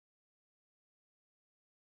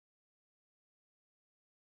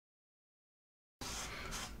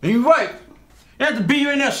And you right. It had to be you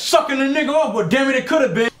in there sucking the nigga off, but damn it could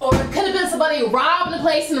have been. Or it could have been somebody robbing the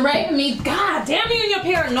place and raping me. God damn you and your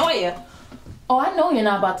paranoia. Oh, I know you're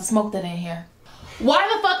not about to smoke that in here. Why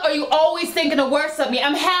the fuck are you always thinking the worst of me?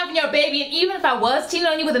 I'm having your baby, and even if I was cheating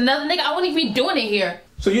on you with another nigga, I wouldn't even be doing it here.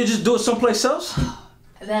 So you just do it someplace else?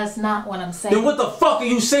 That's not what I'm saying. Then what the fuck are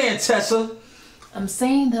you saying, Tessa? I'm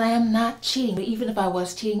saying that I am not cheating, but even if I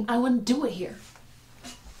was cheating, I wouldn't do it here.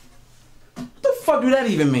 What the fuck do that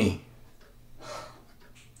even mean?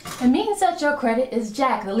 It means that your credit is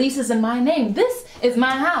jacked. The lease is in my name. This is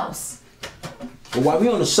my house. But while we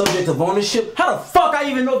on the subject of ownership, how the fuck I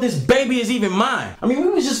even know if this baby is even mine? I mean, we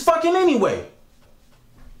was just fucking anyway.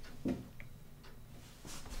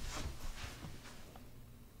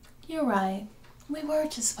 You're right. We were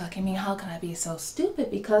just fucking. I mean, how can I be so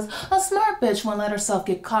stupid? Because a smart bitch won't let herself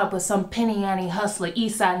get caught up with some penny-ante hustler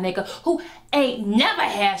eastside nigga who ain't never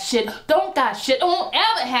had shit, don't got shit, won't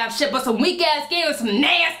ever have shit but some weak-ass game and some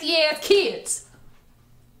nasty-ass kids.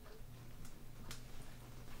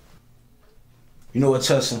 You know what,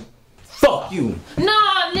 Tessa? Fuck you.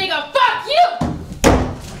 Nah, nigga, fuck you!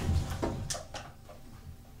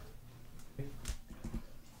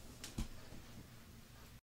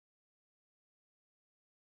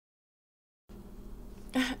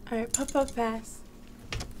 Alright, pop up fast.